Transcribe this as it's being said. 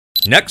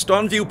Next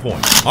on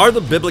Viewpoint, are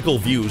the biblical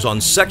views on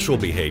sexual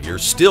behavior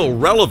still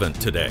relevant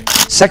today?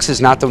 Sex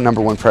is not the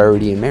 #1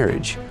 priority in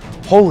marriage.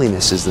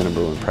 Holiness is the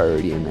 #1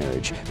 priority in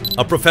marriage.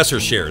 A professor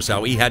shares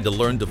how he had to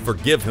learn to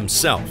forgive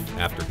himself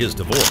after his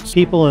divorce.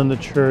 People in the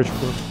church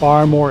were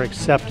far more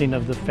accepting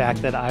of the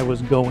fact that I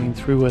was going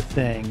through a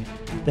thing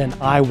than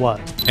I was.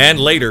 And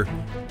later,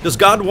 does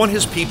God want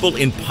his people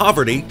in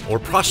poverty or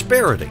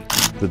prosperity?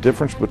 The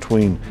difference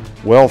between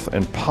wealth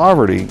and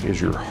poverty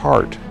is your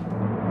heart.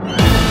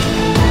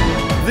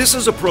 This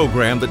is a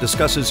program that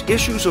discusses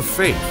issues of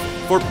faith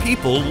for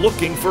people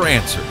looking for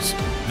answers.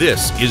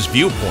 This is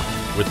Viewpoint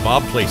with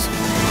Bob Placey.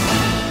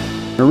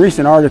 In a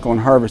recent article in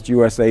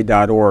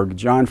HarvestUSA.org,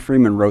 John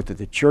Freeman wrote that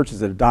the church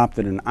has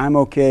adopted an I'm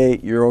okay,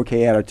 you're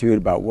okay attitude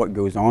about what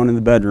goes on in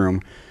the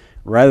bedroom,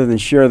 rather than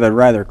share the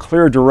rather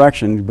clear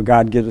direction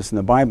God gives us in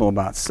the Bible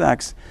about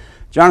sex.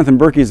 Jonathan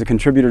Burkey is a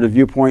contributor to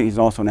Viewpoint. He's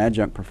also an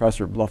adjunct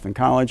professor at Bluffton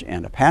College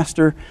and a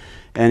pastor,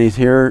 and he's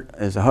here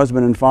as a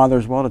husband and father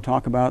as well to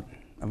talk about,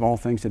 of all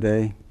things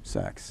today,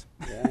 sex.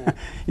 Yeah.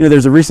 You know,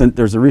 there's a recent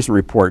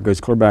report, it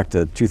goes clear back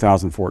to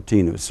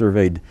 2014. It was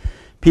surveyed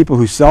people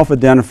who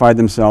self-identified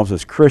themselves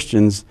as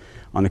Christians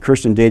on the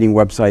Christian dating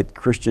website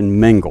Christian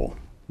Mingle.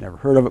 Never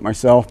heard of it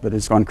myself, but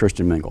it's on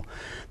Christian Mingle.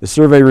 The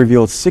survey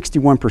revealed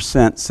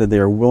 61% said they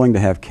are willing to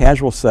have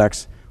casual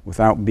sex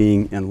without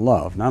being in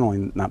love. Not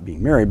only not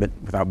being married, but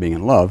without being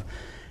in love.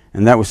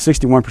 And that was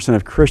 61%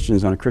 of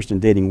Christians on a Christian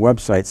dating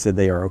website said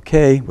they are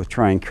okay with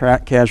trying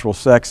casual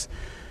sex.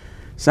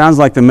 Sounds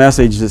like the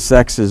message that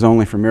sex is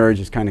only for marriage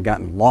has kind of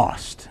gotten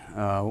lost.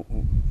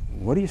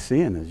 What are you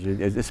seeing,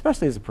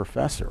 especially as a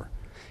professor?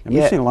 And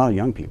we've seen a lot of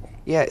young people.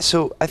 Yeah,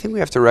 so I think we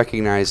have to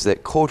recognize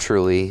that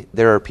culturally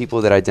there are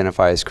people that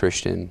identify as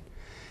Christian.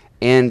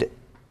 And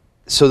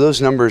so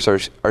those numbers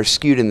are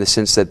skewed in the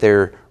sense that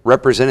they're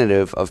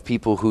representative of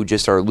people who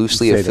just are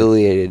loosely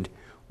affiliated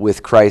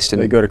with Christ.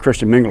 And they go to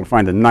Christian Mingle to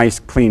find a nice,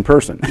 clean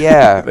person.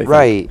 Yeah,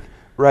 right.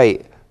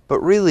 But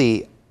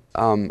really,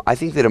 I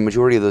think that a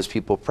majority of those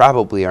people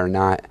probably are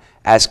not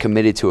as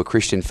committed to a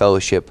Christian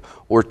fellowship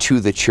or to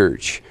the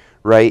church,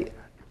 right?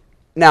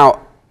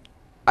 Now,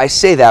 I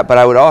say that, but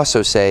I would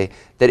also say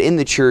that in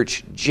the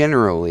church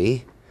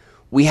generally,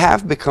 we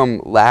have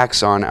become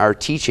lax on our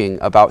teaching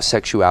about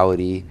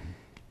sexuality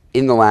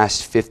in the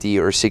last 50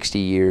 or 60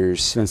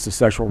 years. Since the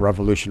sexual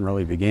revolution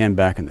really began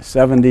back in the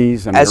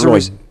 70s, and it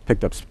really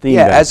picked up steam.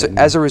 Yeah,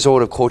 as a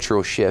result of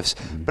cultural shifts.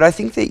 Mm-hmm. But I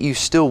think that you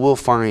still will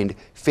find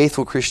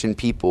faithful Christian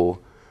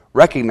people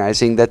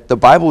recognizing that the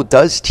Bible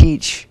does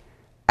teach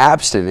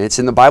abstinence,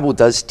 and the Bible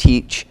does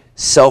teach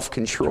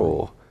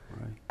self-control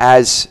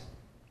as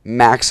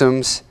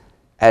maxims,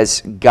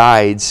 as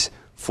guides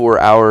for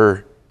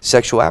our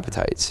sexual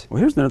appetites. Well,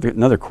 here's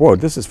another quote.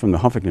 This is from the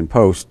Huffington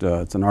Post.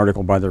 It's an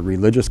article by the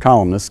religious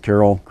columnist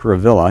Carol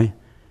Curavilli.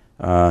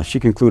 She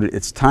concluded,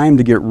 "It's time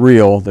to get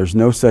real. There's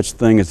no such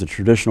thing as a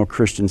traditional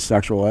Christian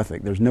sexual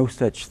ethic." There's no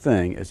such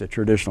thing as a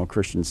traditional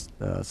Christian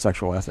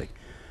sexual ethic.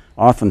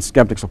 Often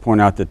skeptics will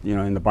point out that, you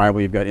know, in the Bible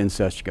you've got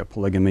incest, you've got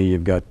polygamy,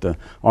 you've got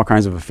all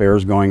kinds of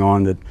affairs going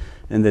on,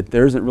 and that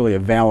there isn't really a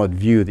valid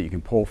view that you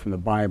can pull from the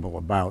Bible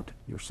about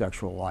your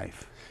sexual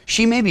life.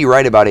 She may be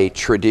right about a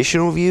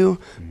traditional view,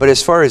 but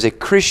as far as a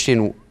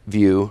Christian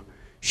view,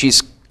 she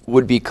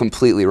would be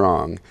completely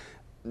wrong.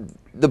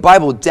 The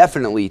Bible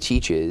definitely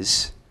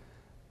teaches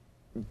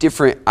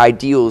different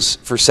ideals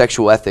for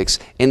sexual ethics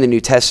in the New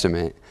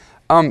Testament.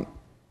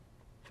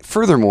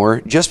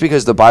 Furthermore, just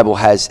because the Bible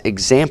has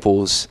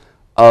examples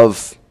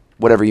of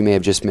whatever you may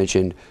have just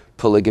mentioned,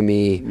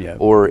 polygamy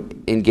or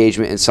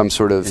engagement in some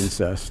sort of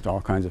incest,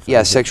 all kinds of things.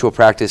 Yeah, sexual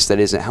practice that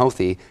isn't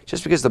healthy,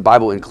 just because the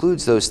Bible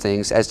includes those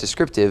things as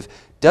descriptive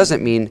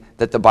doesn't mean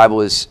that the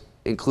Bible is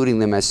including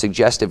them as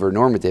suggestive or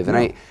normative. And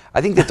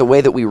I think that the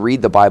way that we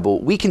read the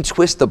Bible, we can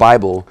twist the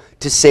Bible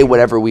to say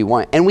whatever we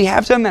want. And we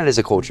have done that as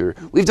a culture.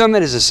 We've done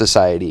that as a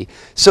society.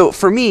 So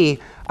for me,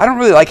 I don't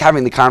really like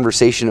having the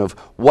conversation of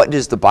what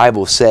does the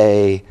Bible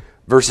say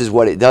versus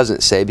what it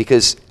doesn't say,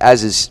 because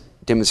as is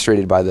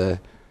demonstrated by the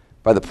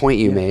point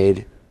you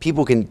made,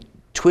 people can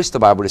twist the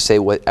Bible to say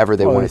whatever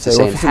they want it to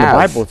say. If it's in the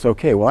Bible, it's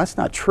okay. Well, that's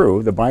not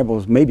true. The Bible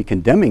is maybe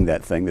condemning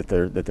that thing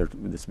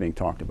that's being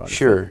talked about.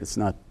 Sure. It's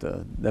not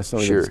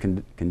necessarily that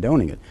it's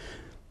condoning it.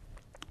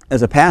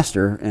 As a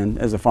pastor and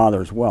as a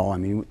father as well, I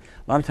mean,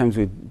 a lot of times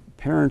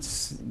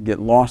parents get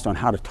lost on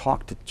how to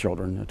talk to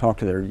children, to talk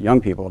to their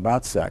young people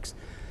about sex.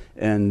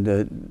 And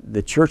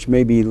the church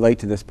may be late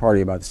to this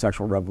party about the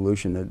sexual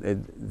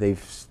revolution.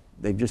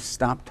 They've just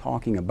stopped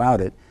talking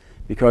about it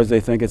because they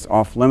think it's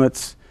off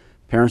limits.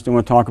 Parents don't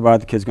want to talk about it.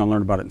 The kid's going to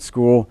learn about it in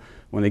school.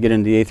 When they get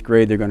into the 8th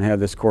grade, they're going to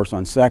have this course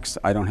on sex.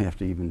 I don't have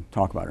to even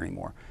talk about it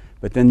anymore.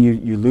 But then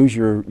you lose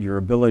your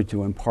ability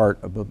to impart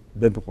a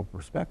biblical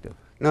perspective.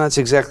 No, that's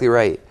exactly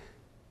right.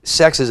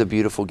 Sex is a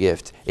beautiful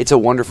gift. It's a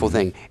wonderful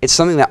thing. It's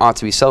something that ought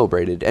to be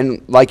celebrated.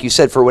 And like you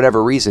said, for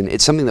whatever reason,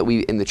 it's something that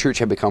we in the church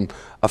have become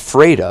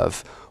afraid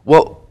of.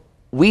 Well,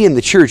 we in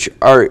the church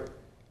are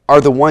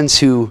the ones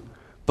who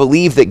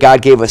believe that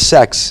God gave us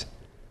sex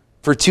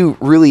for two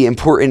really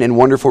important and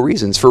wonderful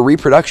reasons, for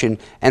reproduction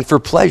and for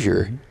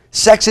pleasure.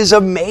 Sex is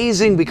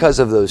amazing because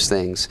of those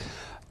things.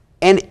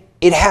 And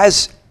it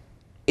has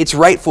its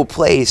rightful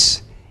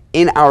place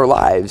in our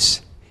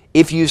lives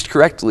if used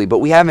correctly, but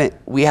we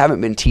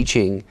haven't been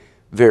teaching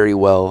very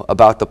well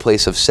about the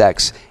place of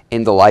sex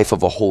in the life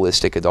of a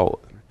holistic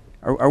adult.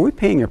 Are we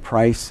paying a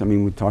price? I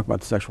mean, we talk about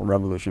the sexual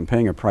revolution,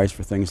 paying a price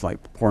for things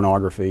like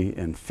pornography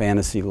and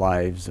fantasy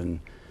lives and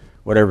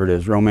whatever it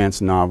is,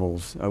 romance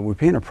novels. We're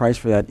paying a price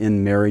for that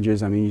in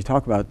marriages. I mean,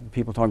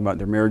 people talk about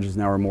their marriages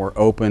now are more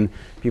open.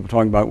 People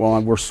talking about,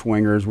 well, we're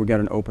swingers, we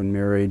got an open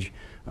marriage.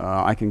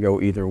 I can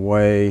go either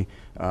way.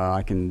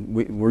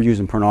 We're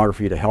using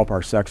pornography to help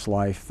our sex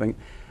life.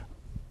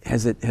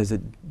 Has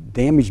it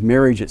damaged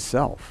marriage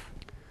itself?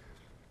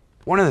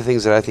 One of the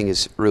things that I think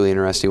is really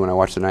interesting when I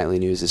watch the nightly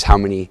news is how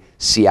many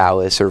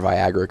Cialis or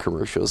Viagra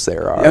commercials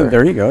there are. Yeah,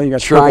 there you go. You got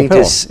trying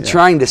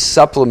to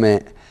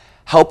supplement,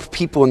 help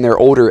people in their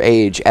older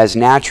age as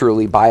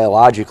naturally,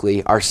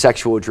 biologically, our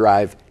sexual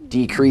drive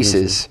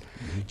decreases.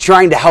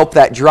 Trying to help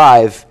that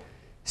drive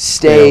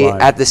stay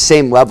at the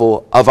same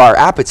level of our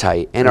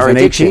appetite and our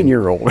addiction. An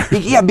 18-year-old.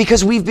 Yeah,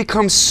 because we've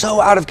become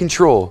so out of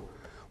control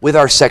with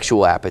our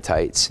sexual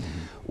appetites.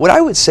 What I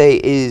would say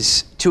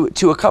is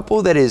to a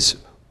couple that is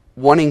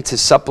wanting to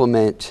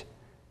supplement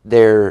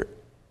their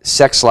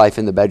sex life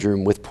in the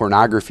bedroom with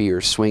pornography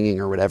or swinging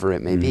or whatever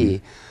it may be,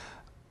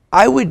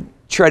 I would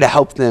try to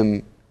help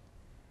them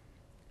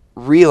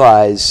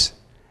realize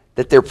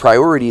that their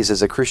priorities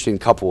as a Christian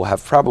couple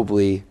have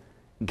probably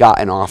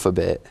gotten off a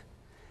bit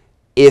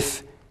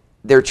if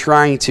they're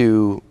trying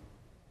to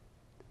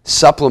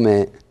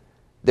supplement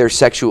their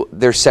sex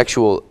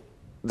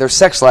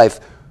life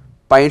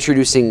by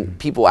introducing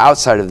people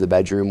outside of the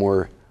bedroom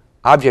or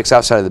objects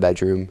outside of the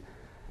bedroom.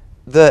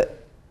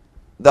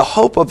 The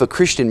hope of a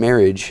Christian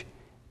marriage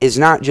is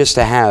not just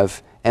to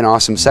have an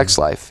awesome sex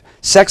life.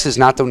 Sex is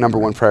not the number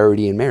one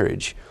priority in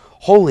marriage.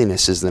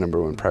 Holiness is the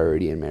number one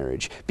priority in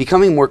marriage.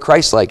 Becoming more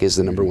Christ-like is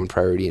the number one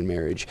priority in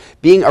marriage.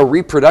 Being a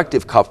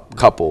reproductive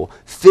couple,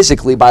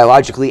 physically,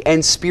 biologically,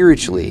 and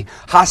spiritually.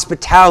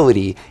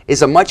 Hospitality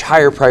is a much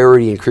higher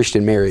priority in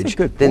Christian marriage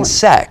than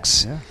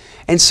sex. Yeah.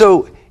 And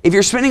so, if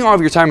you're spending all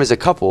of your time as a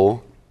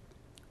couple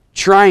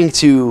trying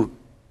to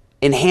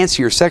enhance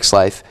your sex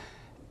life,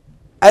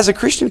 as a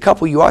Christian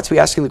couple, you ought to be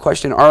asking the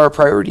question, are our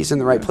priorities in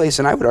the right place?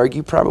 And I would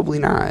argue probably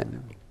not.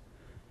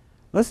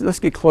 Let's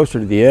get closer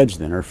to the edge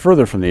then, or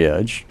further from the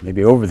edge,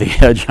 maybe over the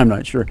edge, I'm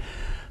not sure.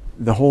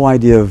 The whole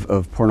idea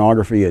of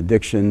pornography,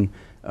 addiction,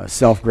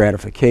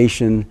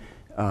 self-gratification,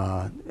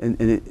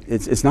 and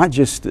it's not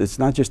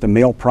just a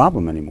male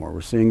problem anymore.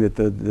 We're seeing that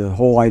the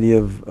whole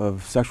idea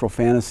of sexual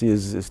fantasy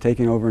is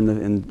taking over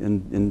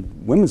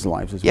in women's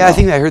lives as well. Yeah, I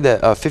think I heard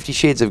that 50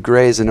 Shades of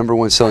Grey is the number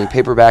one selling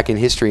paperback in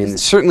history, and it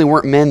certainly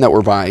weren't men that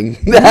were buying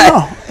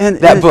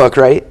that book,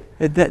 right?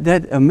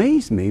 That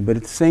amazed me, but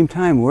at the same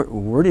time,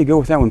 where do you go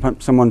with that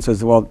when someone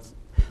says, well,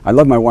 I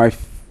love my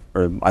wife,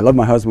 or I love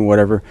my husband,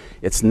 whatever,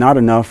 it's not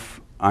enough,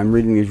 I'm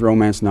reading these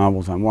romance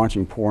novels, I'm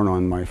watching porn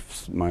on my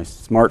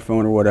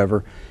smartphone or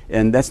whatever,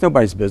 and that's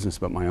nobody's business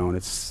but my own.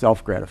 It's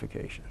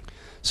self-gratification.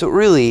 So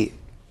really,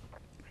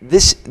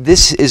 this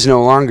is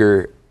no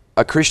longer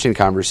a Christian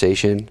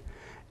conversation,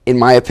 in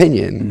my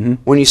opinion.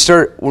 When we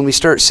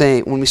start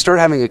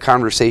having a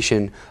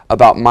conversation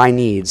about my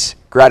needs,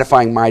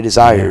 gratifying my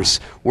desires,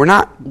 we're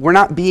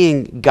not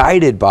being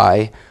guided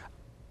by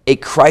a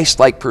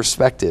Christ-like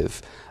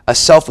perspective, a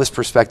selfless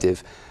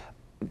perspective.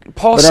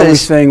 Paul says, are we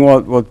saying,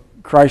 well,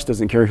 Christ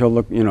doesn't care. He'll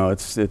look.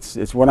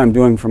 It's what I'm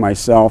doing for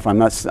myself. I'm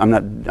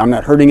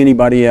not hurting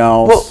anybody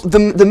else.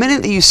 Well, the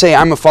minute that you say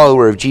I'm a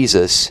follower of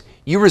Jesus,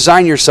 you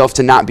resign yourself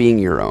to not being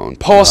your own.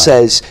 Paul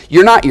says,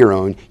 you're not your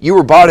own. You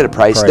were bought at a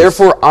price.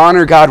 Therefore,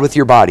 honor God with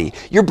your body.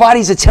 Your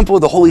body's a temple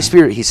of the Holy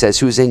Spirit, he says,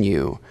 who is in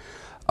you.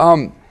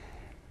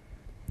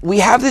 We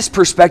have this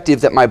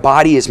perspective that my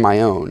body is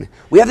my own.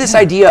 We have this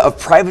idea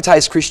of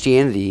privatized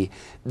Christianity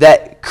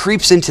that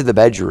creeps into the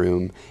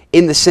bedroom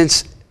in the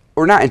sense,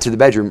 or not into the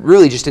bedroom,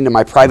 really just into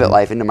my private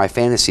life, into my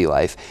fantasy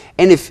life.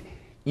 And if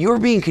you're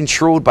being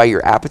controlled by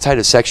your appetite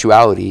of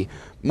sexuality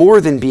more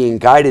than being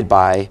guided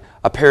by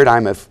a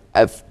paradigm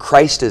of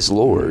Christ as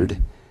Lord,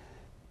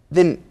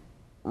 then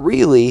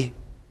really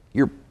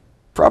you're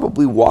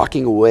probably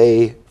walking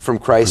away from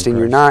Christ, and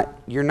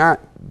you're not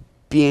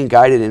being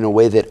guided in a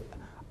way that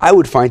I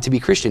would find to be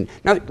Christian.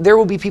 Now, there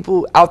will be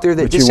people out there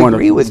that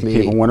disagree with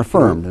me. People want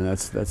affirmed, and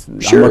that's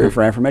sure. I'm looking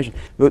for affirmation.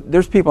 But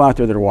there's people out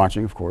there that are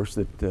watching, of course,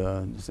 that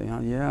say,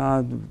 oh,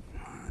 yeah,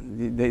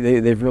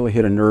 they've really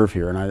hit a nerve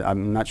here, and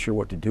I'm not sure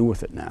what to do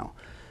with it now.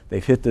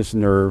 They've hit this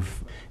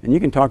nerve, and you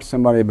can talk to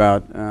somebody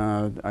about,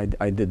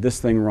 I did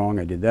this thing wrong,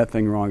 I did that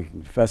thing wrong, you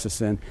can confess a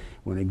sin.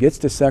 When it gets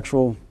to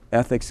sexual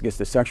ethics, gets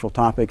to sexual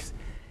topics,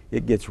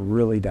 it gets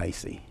really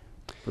dicey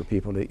for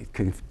people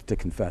to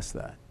confess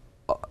that.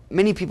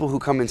 Many people who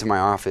come into my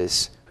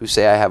office who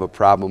say I have a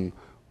problem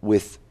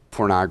with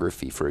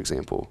pornography, for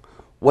example,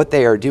 what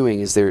they are doing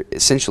is they're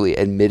essentially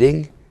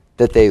admitting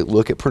that they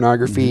look at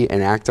pornography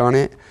and act on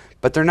it,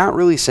 but they're not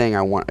really saying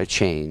I want a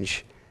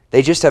change.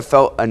 They just have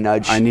felt a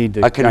nudge,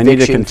 a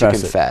conviction to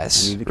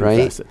confess,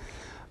 right?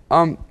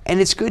 And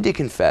it's good to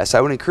confess.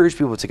 I would encourage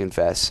people to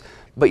confess,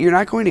 but you're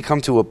not going to come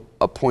to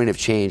a point of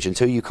change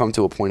until you come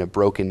to a point of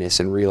brokenness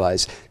and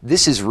realize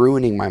this is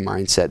ruining my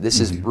mindset. This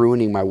is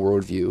ruining my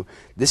worldview.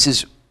 This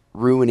is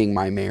ruining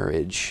my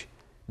marriage.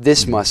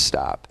 This must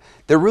stop.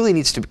 There really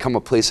needs to become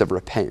a place of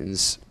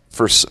repentance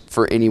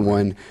for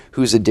anyone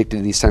who's addicted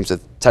to these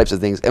types of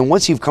things. And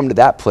once you've come to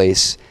that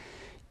place,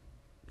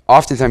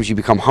 oftentimes you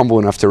become humble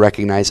enough to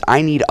recognize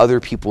I need other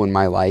people in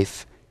my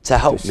life to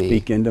help me.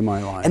 Speak into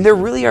my life. And there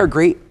really are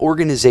great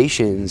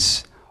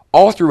organizations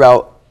all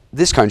throughout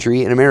this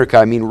country, in America,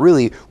 I mean,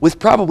 really,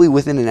 probably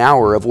within an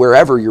hour of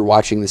wherever you're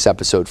watching this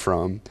episode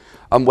from,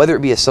 whether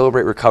it be a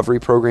Celebrate Recovery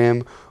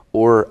program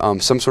or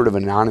some sort of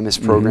anonymous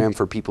program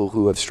for people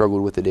who have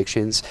struggled with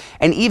addictions,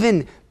 and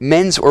even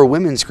men's or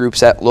women's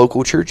groups at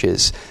local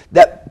churches,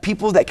 that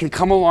people that can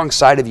come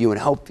alongside of you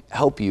and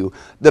help you.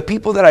 The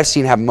people that I've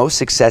seen have most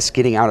success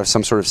getting out of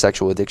some sort of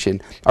sexual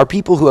addiction are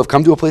people who have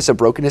come to a place of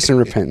brokenness and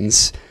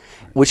repentance,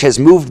 which has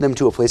moved them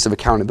to a place of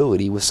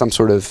accountability with some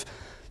sort of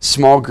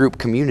small group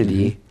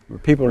community. Where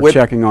people are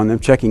checking on them,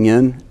 checking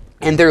in.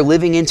 And they're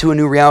living into a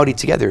new reality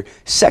together.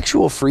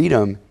 Sexual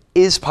freedom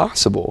is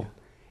possible.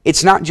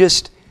 It's not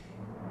just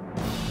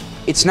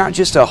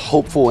a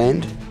hopeful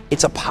end,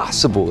 it's a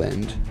possible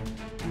end.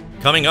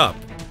 Coming up,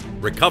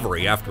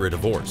 recovery after a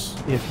divorce.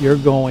 If you're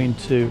going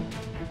to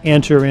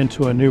enter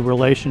into a new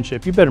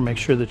relationship, you better make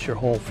sure that you're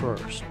whole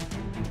first.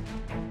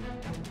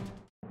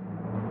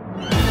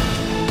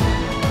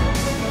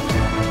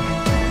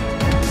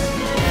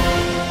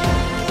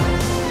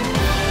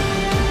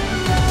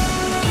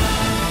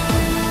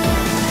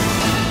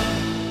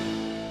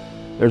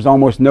 There's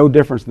almost no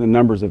difference in the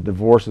numbers of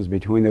divorces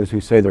between those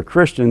who say they're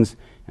Christians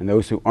and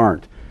those who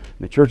aren't.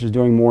 The church is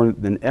doing more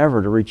than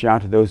ever to reach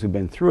out to those who've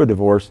been through a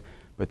divorce,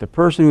 but the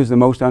person who's the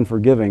most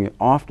unforgiving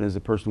often is the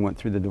person who went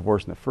through the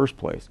divorce in the first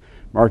place.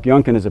 Mark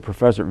Youngkin is a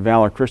professor at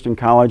Valor Christian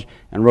College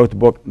and wrote the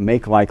book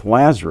Make Like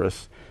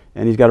Lazarus,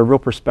 and he's got a real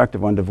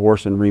perspective on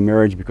divorce and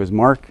remarriage because,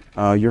 Mark,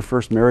 your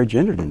first marriage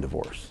ended in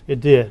divorce. It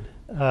did.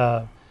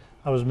 I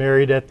was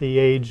married at the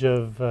age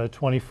of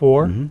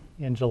 24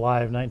 in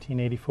July of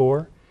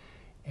 1984.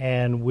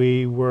 And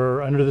we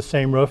were under the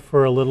same roof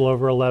for a little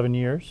over 11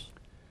 years.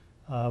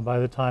 By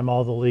the time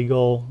all the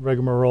legal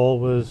rigmarole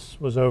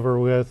was over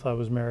with, I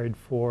was married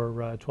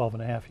for 12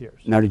 and a half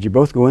years. Now, did you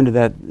both go into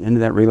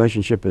that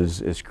relationship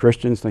as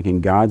Christians, thinking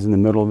God's in the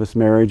middle of this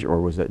marriage, or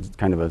was that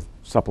kind of a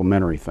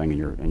supplementary thing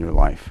in your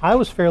life? I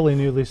was fairly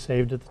newly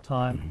saved at the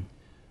time.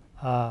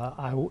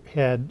 I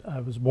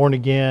was born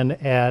again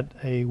at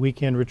a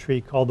weekend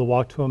retreat called the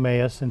Walk to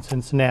Emmaus in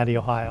Cincinnati,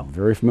 Ohio.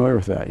 Very familiar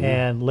with that.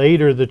 Yeah. And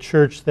later, the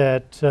church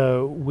that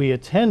we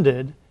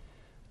attended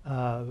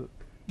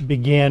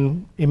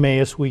began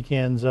Emmaus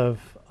weekends of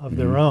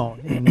their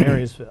own in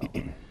Marysville.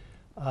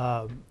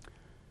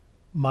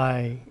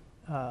 My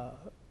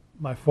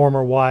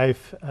former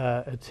wife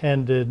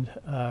attended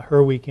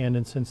her weekend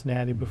in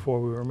Cincinnati before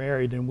we were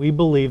married, and we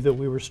believed that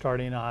we were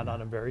starting out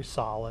on a very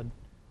solid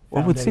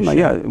Well, it would seem like,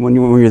 yeah, when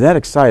you're that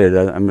excited,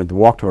 I mean, the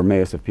Walk to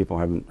Emmaus, if people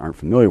aren't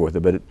familiar with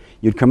it, but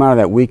you'd come out of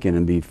that weekend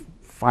and be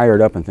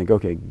fired up and think,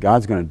 okay,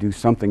 God's going to do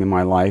something in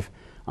my life.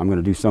 I'm going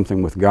to do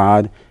something with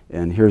God,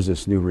 and here's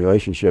this new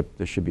relationship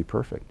that should be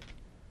perfect.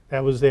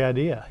 That was the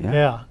idea,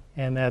 yeah.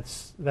 And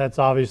that's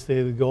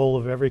obviously the goal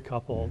of every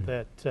couple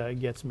that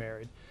gets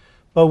married.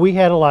 But we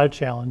had a lot of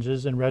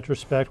challenges. In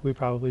retrospect, we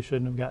probably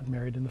shouldn't have gotten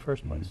married in the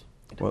first place.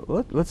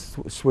 Well, let's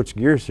switch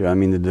gears here. I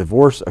mean, the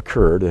divorce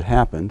occurred, it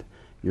happened.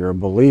 You're a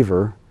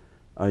believer.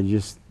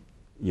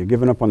 You're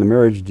giving up on the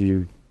marriage. Do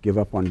you give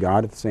up on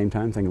God at the same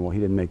time, thinking, well, he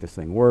didn't make this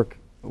thing work.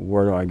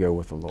 Where do I go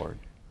with the Lord?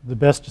 The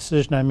best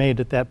decision I made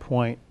at that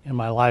point in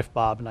my life,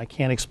 Bob, and I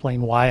can't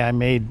explain why I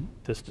made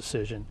this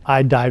decision,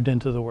 I dived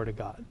into the Word of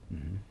God.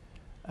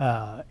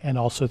 And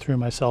also threw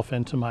myself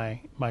into my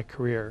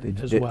career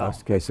as well.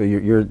 Okay, so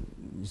you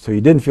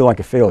didn't feel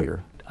like a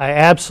failure. I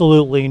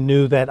absolutely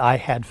knew that I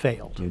had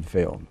failed. You'd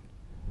failed.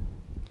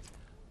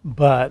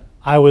 But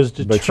I was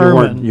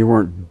determined. But you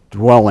weren't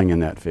dwelling in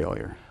that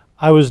failure.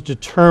 I was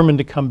determined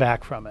to come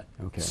back from it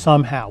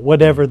somehow,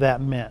 whatever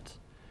that meant.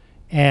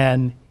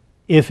 And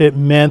if it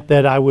meant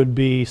that I would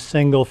be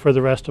single for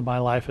the rest of my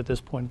life at this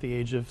point at the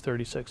age of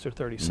 36 or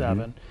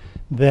 37,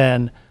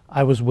 then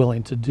I was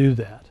willing to do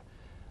that.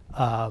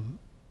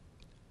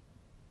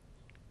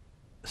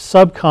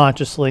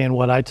 Subconsciously, and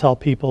what I tell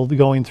people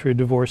going through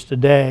divorce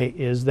today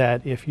is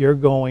that if you're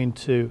going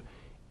to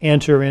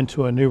enter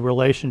into a new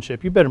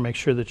relationship, you better make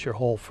sure that you're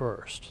whole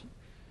first.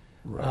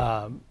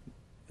 Right.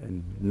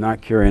 And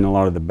not carrying a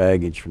lot of the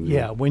baggage from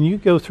Yeah, when you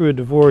go through a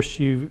divorce,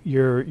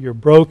 you're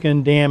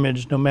broken,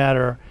 damaged, no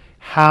matter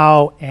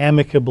how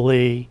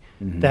amicably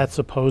that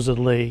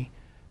supposedly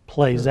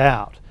plays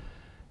out.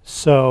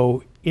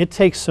 So it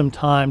takes some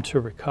time to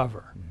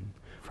recover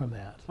from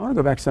that. I want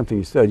to go back to something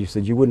you said. You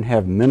said you wouldn't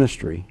have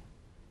ministry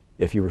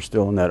if you were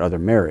still in that other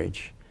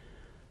marriage.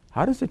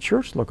 How does the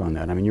church look on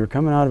that? I mean, you're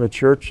coming out of a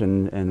church,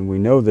 and we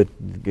know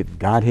that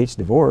God hates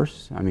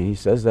divorce. I mean, he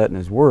says that in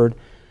his word.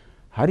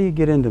 How do you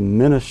get into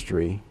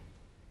ministry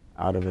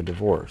out of a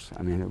divorce?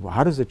 I mean,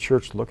 how does the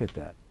church look at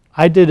that?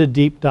 I did a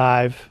deep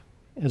dive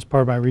as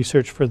part of my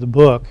research for the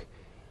book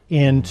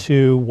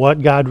into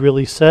what God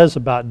really says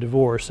about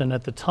divorce. And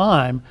at the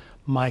time,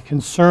 my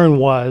concern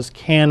was,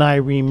 can I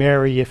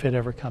remarry if it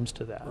ever comes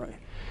to that? Right.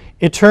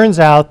 It turns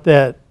out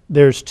that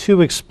there's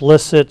two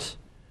explicit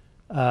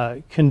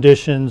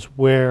conditions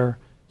where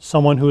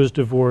someone who is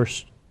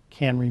divorced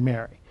can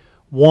remarry.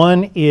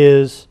 One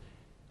is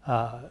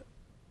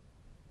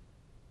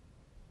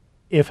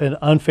if an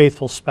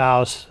unfaithful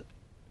spouse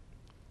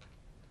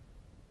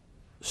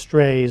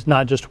strays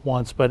not just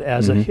once, but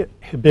as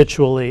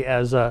habitually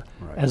as a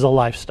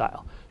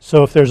lifestyle.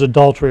 So if there's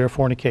adultery or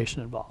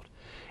fornication involved,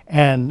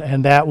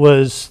 and that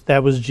was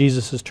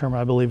Jesus' term.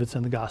 I believe it's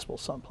in the Gospel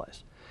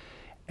someplace.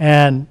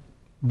 And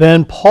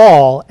then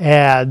Paul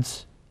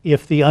adds,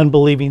 if the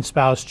unbelieving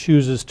spouse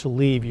chooses to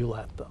leave, you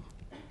let them.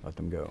 Let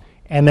them go.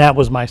 And that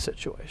was my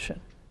situation.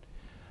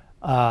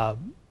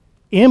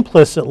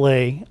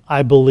 Implicitly,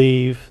 I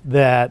believe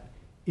that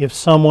if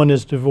someone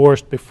is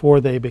divorced before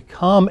they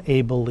become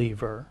a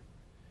believer,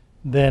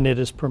 then it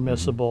is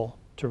permissible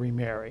to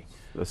remarry.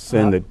 A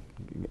sin that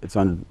it's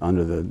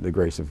under the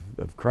grace of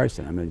Christ.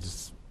 I mean,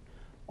 it's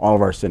all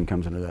of our sin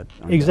comes under that.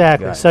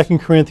 Exactly. That 2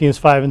 Corinthians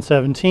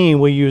 5:17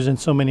 we use in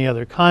so many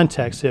other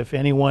contexts. If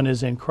anyone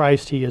is in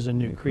Christ, he is a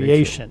new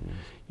creation.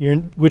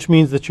 Which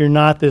means that you're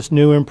not this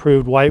new,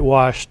 improved,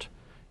 whitewashed,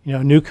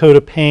 new coat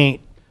of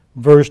paint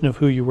version of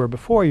who you were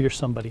before. You're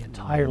somebody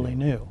entirely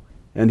new.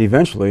 And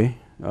eventually,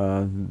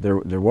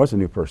 there was a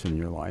new person in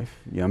your life.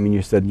 I mean,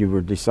 you said you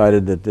were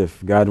decided that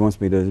if God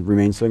wants me to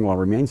remain single, I'll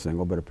remain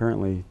single, but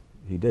apparently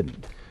he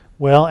didn't.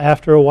 Well,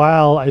 after a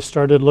while, I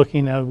started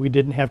looking at, we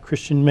didn't have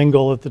Christian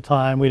Mingle at the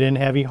time. We didn't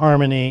have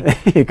eHarmony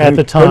at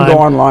the time. Couldn't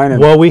go online.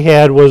 What we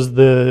had was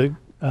the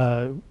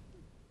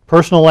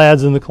personal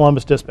ads in the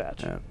Columbus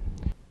Dispatch. Yeah.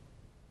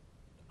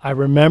 I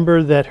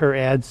remember that her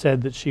ad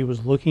said that she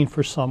was looking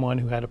for someone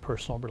who had a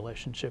personal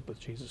relationship with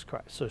Jesus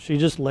Christ. So she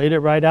just laid it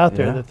right out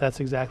there that that's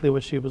exactly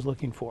what she was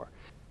looking for.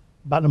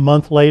 About a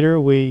month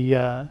later, we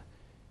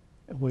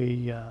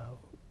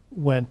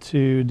went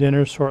to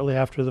dinner shortly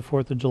after the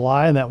 4th of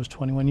July, and that was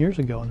 21 years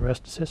ago, and the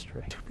rest is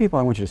history. Two people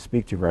I want you to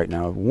speak to right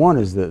now. One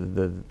is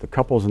the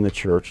couples in the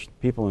church,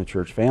 people in the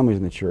church, families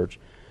in the church,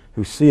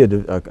 who see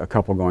a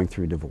couple going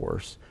through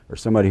divorce, or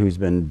somebody who's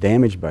been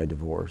damaged by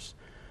divorce.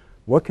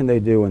 What can they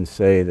do and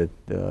say that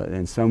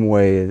in some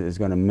way is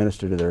going to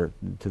minister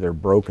to their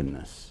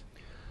brokenness?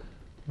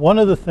 One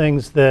of the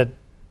things that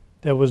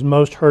was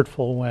most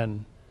hurtful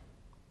when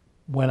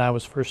I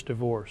was first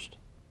divorced,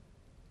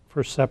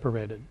 first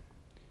separated,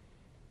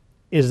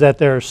 is that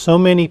there are so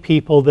many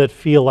people that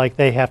feel like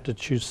they have to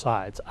choose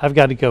sides. I've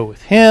got to go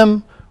with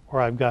him, or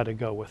I've got to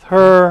go with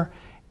her,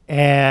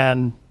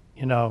 and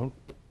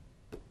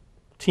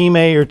team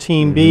A or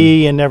team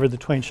B, and never the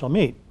twain shall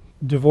meet.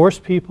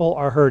 Divorced people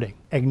are hurting.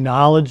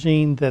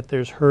 Acknowledging that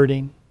there's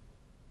hurting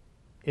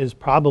is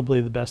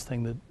probably the best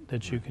thing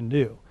that you can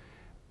do.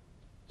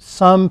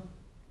 Some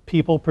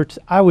people,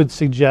 I would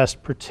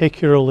suggest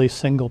particularly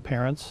single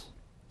parents,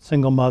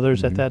 single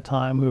mothers at that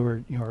time who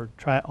were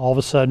trying all of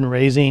a sudden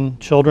raising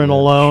children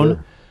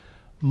alone,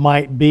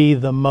 might be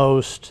the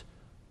most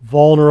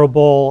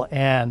vulnerable,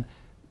 and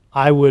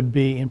I would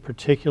be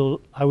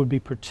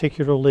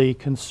particularly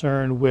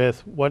concerned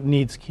with what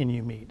needs can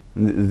you meet.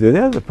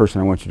 The other person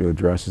I want you to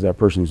address is that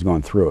person who's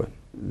gone through it.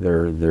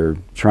 They're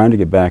trying to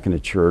get back into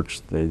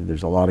church.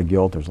 There's a lot of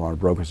guilt. There's a lot of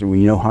brokenness.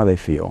 We know how they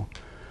feel.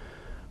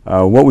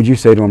 What would you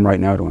say to them right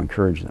now to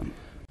encourage them?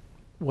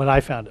 What I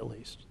found, at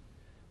least,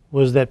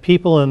 was that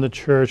people in the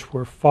church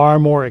were far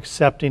more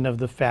accepting of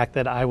the fact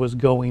that I was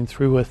going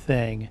through a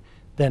thing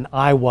than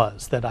I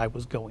was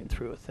going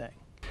through a thing.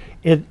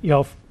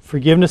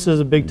 Forgiveness is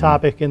a big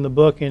topic in the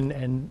book,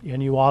 and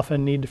you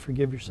often need to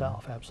forgive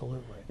yourself,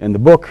 absolutely. In the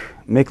book,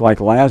 Make Like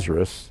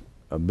Lazarus,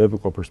 a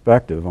biblical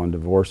perspective on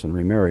divorce and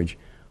remarriage,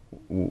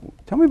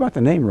 tell me about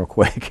the name real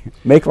quick.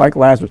 Make Like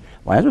Lazarus.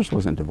 Lazarus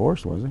wasn't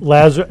divorced, was he?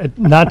 Lazarus,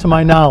 not to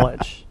my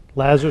knowledge.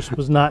 Lazarus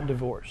was not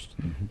divorced.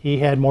 He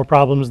had more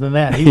problems than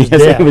that. He was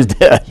dead. He was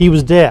dead. He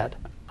was dead.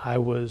 I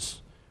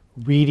was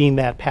reading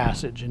that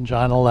passage in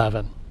John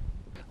 11.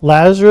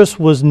 Lazarus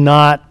was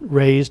not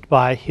raised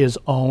by his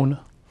own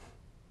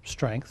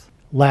strength.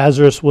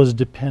 Lazarus was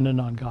dependent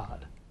on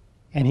God,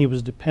 and he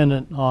was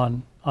dependent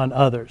on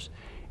others.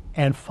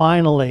 And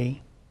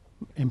finally,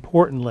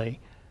 importantly,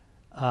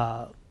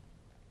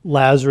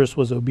 Lazarus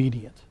was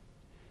obedient.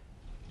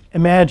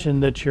 Imagine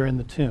that you're in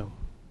the tomb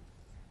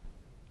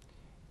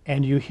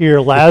and you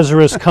hear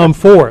Lazarus come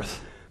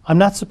forth. I'm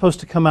not supposed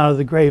to come out of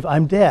the grave.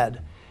 I'm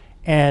dead.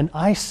 And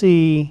I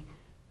see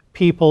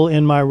people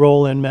in my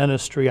role in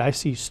ministry, I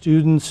see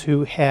students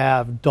who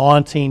have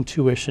daunting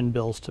tuition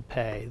bills to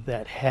pay,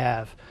 that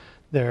have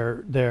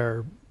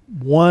their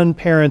one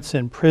parent's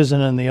in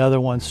prison and the other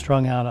one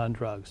strung out on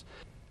drugs.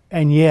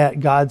 And yet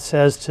God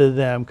says to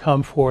them,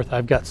 come forth,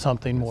 I've got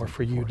something more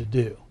for you to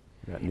do.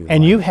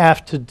 And you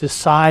have to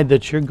decide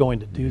that you're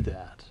going to do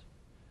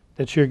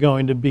that you're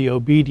going to be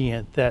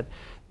obedient,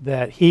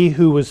 that he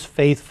who was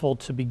faithful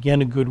to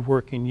begin a good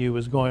work in you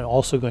is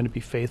also going to be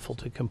faithful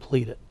to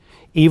complete it.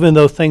 Even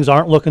though things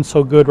aren't looking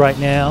so good right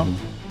now,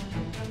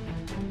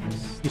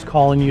 he's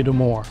calling you to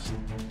more.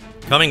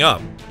 Coming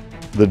up,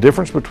 The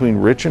difference between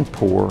rich and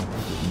poor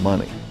is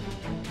money.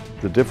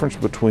 The difference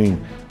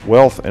between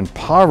wealth and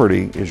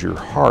poverty is your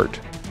heart.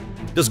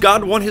 does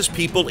God want his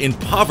people in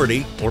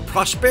poverty or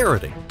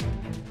prosperity?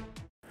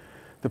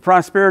 The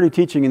prosperity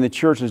teaching in the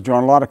church has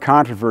drawn a lot of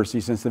controversy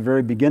since the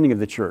very beginning of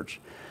the church.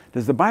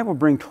 Does the Bible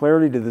bring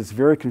clarity to this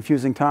very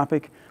confusing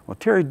topic? Well,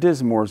 Terry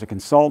Dismore is a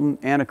consultant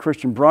and a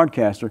Christian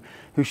broadcaster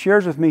who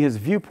shares with me his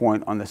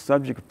viewpoint on the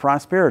subject of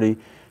prosperity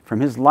from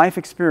his life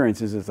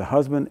experiences as a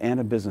husband and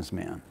a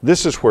businessman.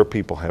 This is where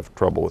people have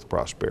trouble with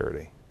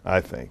prosperity,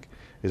 I think,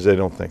 is they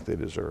don't think they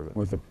deserve it.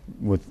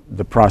 With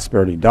the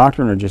prosperity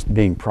doctrine, or just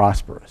being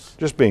prosperous?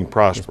 Just being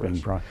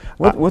prosperous.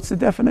 What's the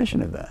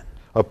definition of that?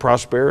 Of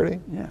prosperity?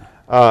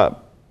 Yeah.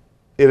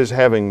 It is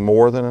having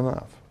more than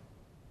enough.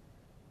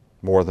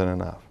 More than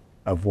enough.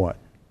 Of what?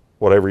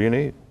 Whatever you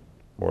need.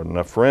 More than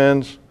enough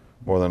friends,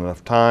 more than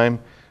enough time.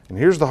 And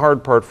here's the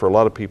hard part for a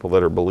lot of people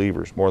that are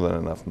believers, more than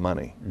enough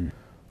money.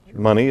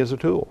 Money is a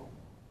tool.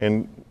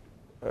 And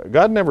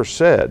God never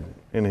said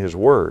in his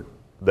word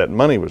that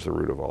money was the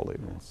root of all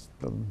evil.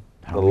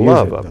 The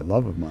love of it. The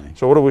love of money.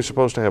 So what are we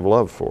supposed to have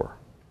love for?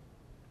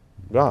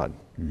 God.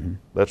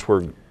 That's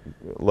where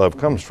love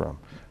comes from.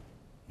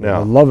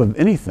 Now, the love of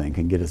anything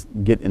can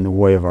get in the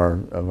way of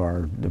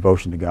our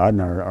devotion to God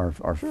and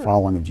our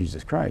following of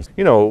Jesus Christ.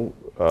 you know,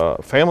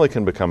 family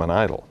can become an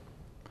idol,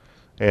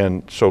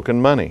 and so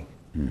can money.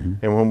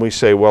 And when we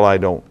say, well, I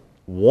don't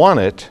want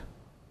it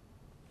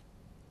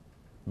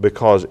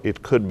because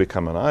it could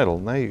become an idol,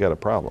 now you got a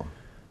problem.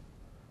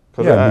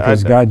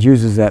 Because God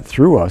uses that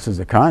through us as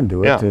a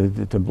conduit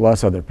Yeah. to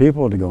bless other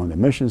people, to go into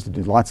missions, to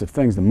do lots of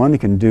things. The money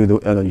can do,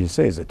 you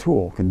say, as a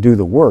tool, can do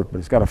the work, but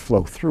it's got to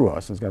flow through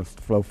us. It's got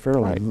to flow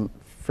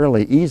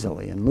fairly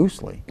easily and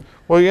loosely.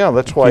 Well, yeah,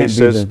 that's why he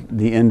says...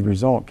 The end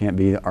result can't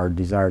be our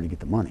desire to get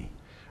the money.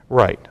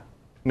 Right.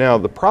 Now,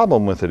 the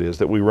problem with it is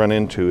that we run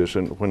into is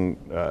in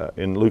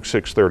Luke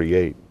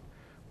 6:38,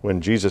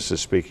 when Jesus is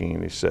speaking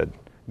and he said,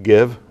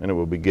 "Give, and it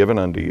will be given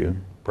unto you,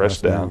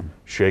 pressed down,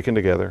 shaken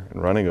together,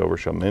 and running over,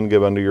 shall men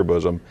give unto your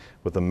bosom.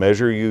 With the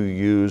measure you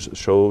use,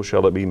 so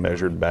shall it be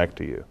measured back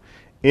to you."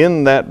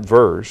 In that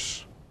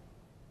verse,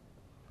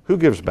 who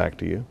gives back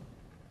to you?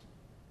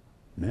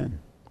 Men.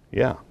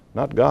 Yeah,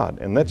 not God.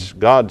 And that's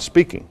God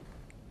speaking.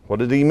 What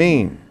did he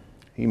mean?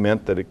 He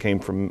meant that it came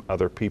from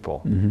other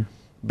people.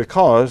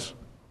 Because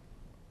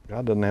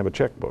God doesn't have a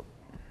checkbook.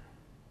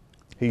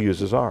 He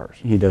uses ours.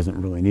 He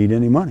doesn't really need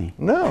any money.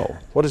 No.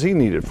 What does he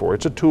need it for?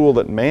 It's a tool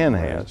that man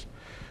has.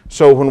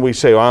 So when we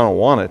say, "Oh, I don't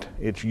want it,"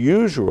 it's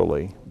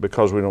usually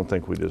because we don't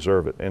think we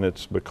deserve it. And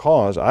it's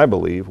because, I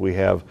believe, we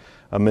have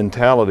a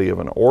mentality of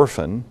an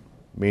orphan,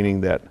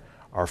 meaning that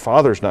our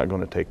father's not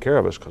going to take care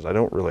of us because I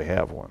don't really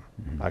have one.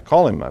 I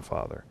call him my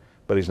father,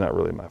 but he's not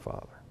really my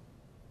father.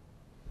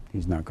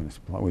 He's not going to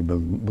supply. We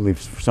believe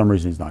for some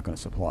reason he's not going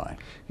to supply.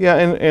 Yeah,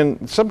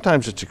 and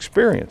sometimes it's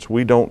experience.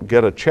 We don't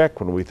get a check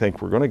when we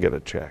think we're going to get a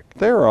check.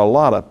 There are a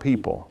lot of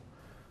people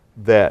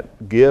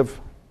that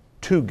give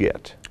to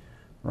get.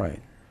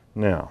 Right.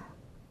 Now,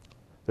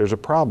 there's a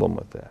problem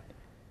with that.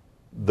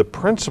 The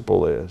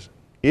principle is,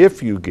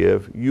 if you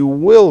give, you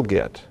will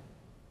get.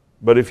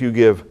 But if you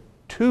give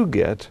to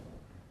get,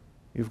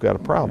 you've got a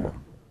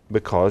problem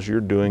because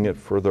you're doing it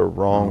for the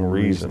wrong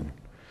reason.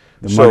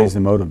 The money's the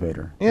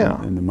motivator.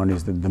 Yeah. And the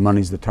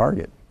money's the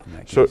target in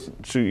that So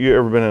case. you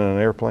ever been in an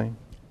airplane?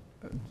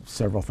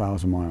 Several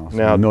thousand miles.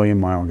 Now- I'm a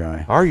million-mile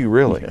guy. Are you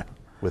really? Yeah.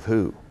 With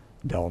who?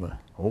 Delta.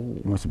 Oh.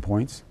 You want some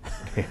points?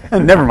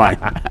 Never mind.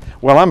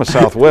 Well, I'm a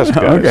Southwest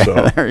guy, Okay,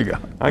 so there you go.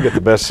 I get the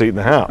best seat in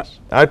the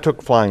house. I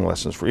took flying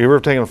lessons. You ever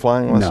taken a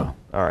flying lesson? No.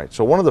 All right.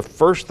 So one of the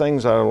first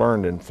things I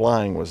learned in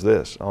flying was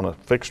this: on a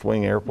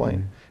fixed-wing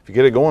airplane, if you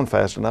get it going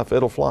fast enough,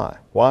 it'll fly.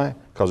 Why?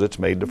 Because it's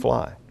made to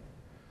fly.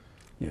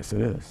 Yes,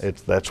 it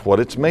is. That's what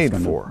it's made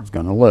for. It's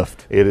going to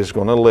lift. It is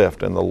going to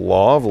lift, and the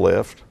law of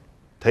lift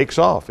takes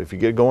off if you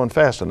get going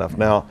fast enough.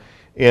 Now,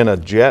 in a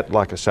jet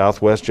like a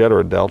Southwest jet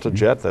or a Delta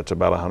jet, that's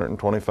about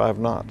 125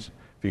 knots.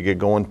 If you get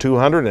going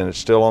 200 and it's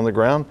still on the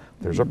ground,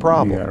 there's a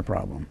problem. You got a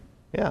problem.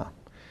 Yeah.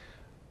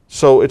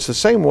 So it's the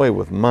same way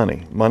with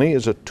money. Money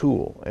is a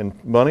tool, and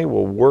money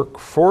will work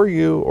for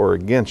you or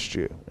against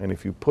you. And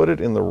if you put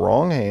it in the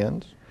wrong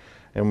hands,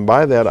 and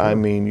by that I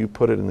mean you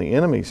put it in the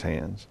enemy's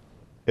hands,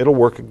 it'll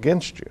work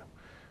against you.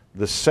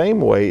 The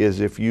same way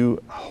is if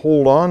you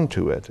hold on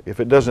to it, if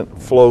it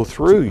doesn't flow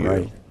through you.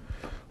 Right.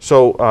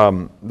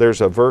 So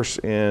there's a verse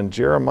in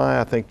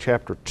Jeremiah, I think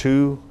chapter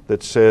 2,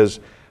 that says,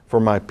 "For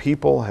my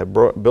people have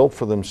built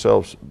for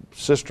themselves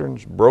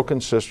cisterns, broken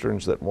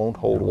cisterns that won't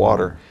hold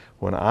water,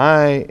 when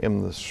I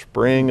am the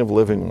spring of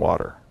living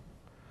water."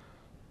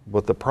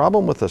 But the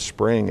problem with a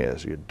spring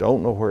is you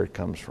don't know where it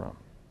comes from,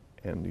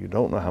 and you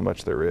don't know how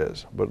much there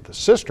is. But the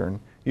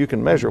cistern, you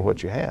can measure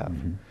what you have.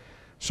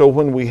 So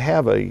when we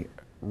have a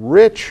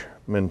rich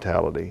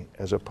mentality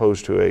as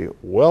opposed to a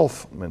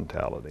wealth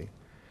mentality,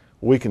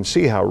 we can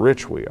see how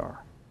rich we are.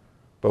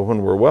 But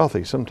when we're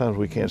wealthy, sometimes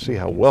we can't see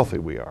how wealthy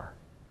we are.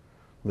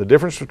 The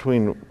difference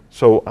between,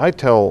 so I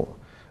tell,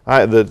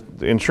 the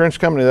insurance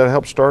company that I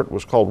helped start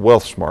was called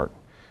WealthSmart,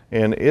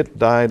 and it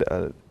died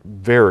a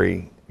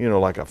very,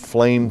 like a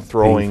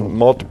flame-throwing,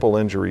 multiple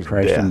injuries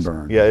Crashed death. and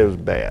burned. Yeah, it was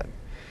bad.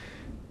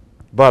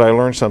 But I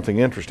learned something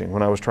interesting.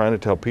 When I was trying to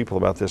tell people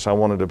about this, I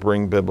wanted to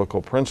bring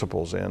biblical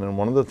principles in, and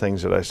one of the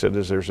things that I said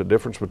is there's a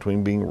difference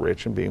between being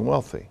rich and being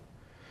wealthy.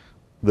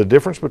 The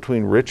difference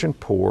between rich and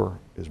poor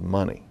is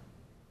money.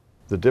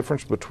 The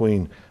difference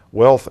between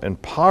wealth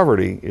and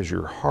poverty is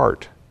your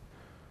heart.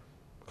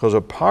 Because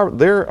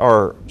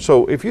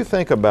so if you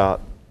think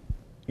about,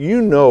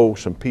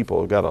 some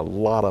people have got a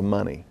lot of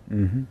money,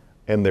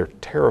 and they're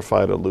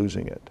terrified of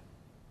losing it.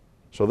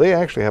 So they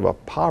actually have a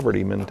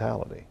poverty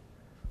mentality.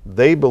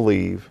 They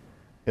believe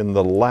in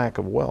the lack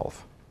of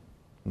wealth,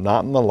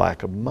 not in the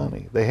lack of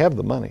money. They have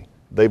the money.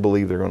 They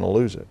believe they're going to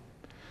lose it.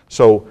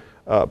 So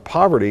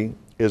poverty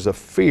is a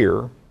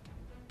fear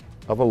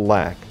of a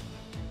lack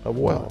of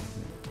wealth.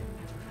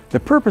 The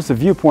purpose of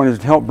Viewpoint is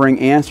to help bring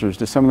answers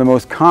to some of the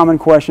most common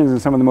questions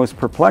and some of the most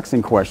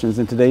perplexing questions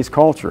in today's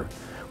culture.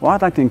 Well,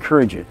 I'd like to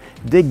encourage you,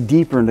 dig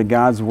deeper into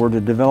God's Word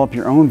to develop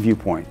your own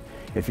viewpoint.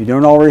 If you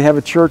don't already have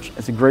a church,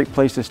 it's a great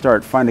place to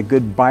start. Find a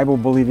good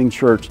Bible-believing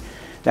church.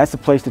 That's the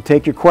place to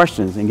take your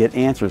questions and get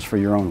answers for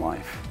your own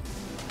life.